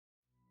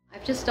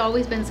I've just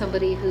always been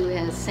somebody who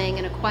has sang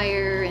in a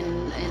choir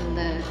in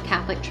the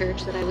Catholic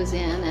church that I was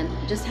in,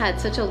 and just had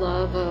such a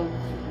love of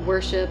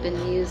worship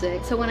and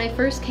music. So when I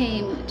first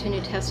came to New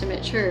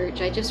Testament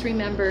church, I just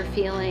remember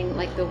feeling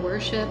like the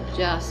worship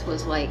just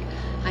was like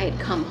I had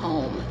come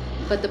home.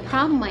 But the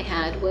problem I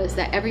had was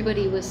that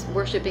everybody was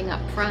worshiping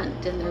up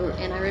front,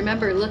 and I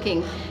remember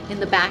looking in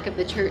the back of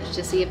the church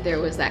to see if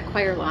there was that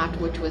choir loft,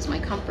 which was my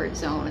comfort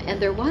zone,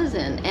 and there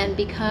wasn't. And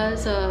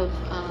because of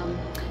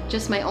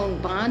just my own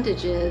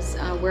bondages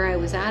where I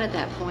was at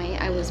that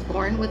point. I was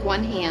born with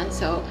one hand,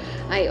 so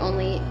I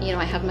only,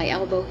 I have my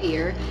elbow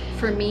here.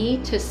 For me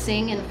to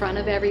sing in front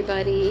of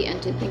everybody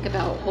and to think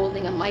about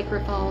holding a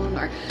microphone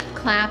or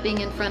clapping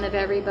in front of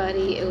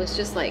everybody, it was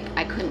just like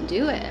I couldn't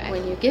do it.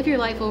 When you give your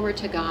life over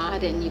to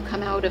God and you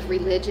come out of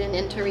religion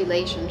into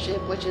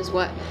relationship, which is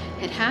what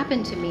had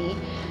happened to me,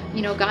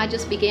 God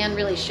just began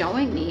really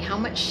showing me how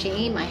much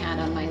shame I had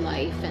on my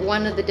life. And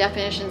one of the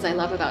definitions I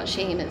love about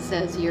shame, it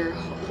says you're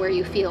where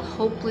you feel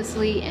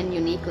hopelessly and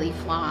uniquely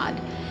flawed.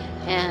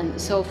 And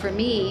so for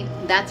me,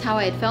 that's how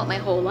I had felt my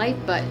whole life.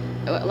 But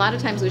a lot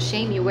of times with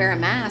shame, you wear a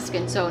mask,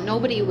 and so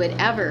nobody would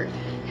ever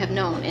have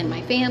known in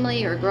my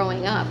family or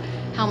growing up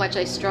how much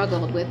I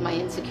struggled with my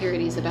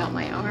insecurities about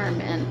my arm.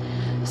 And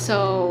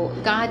so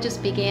God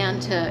just began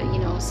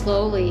to,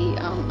 slowly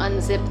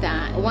unzip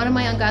that. One of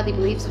my ungodly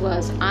beliefs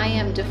was I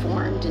am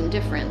deformed and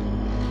different.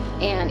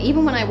 And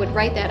even when I would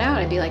write that out,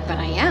 I'd be like, but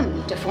I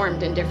am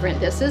deformed and different.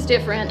 This is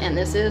different, and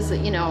this is,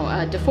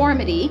 a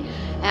deformity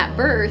at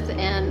birth.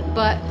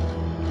 But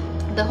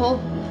the whole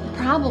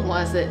problem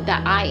was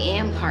that I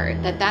am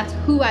part, that's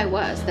who I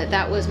was,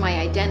 that was my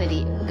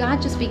identity.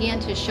 God just began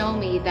to show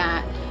me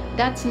that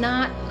that's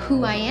not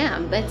who I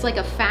am. That's like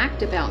a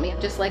fact about me,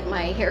 just like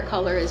my hair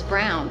color is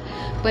brown,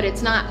 but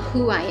it's not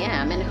who I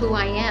am. And who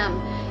I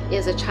am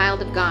is a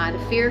child of God,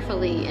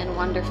 fearfully and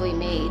wonderfully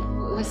made.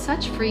 It was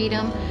such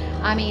freedom.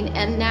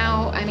 And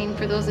now,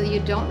 for those of you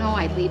who don't know,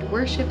 I lead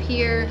worship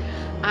here.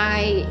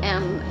 I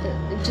am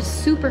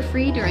just super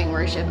free during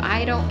worship.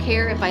 I don't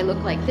care if I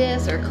look like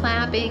this or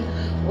clapping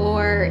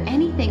or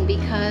anything,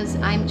 because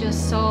I'm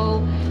just so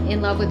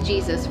in love with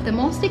Jesus. The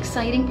most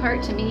exciting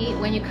part to me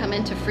when you come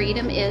into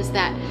freedom is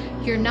that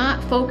you're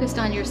not focused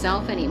on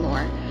yourself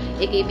anymore.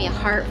 It gave me a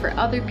heart for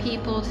other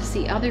people, to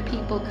see other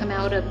people come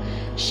out of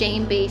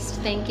shame-based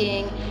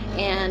thinking,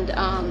 and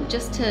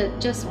just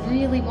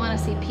really want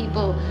to see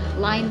people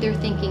line their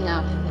thinking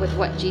up with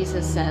what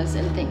Jesus says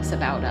and thinks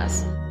about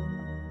us.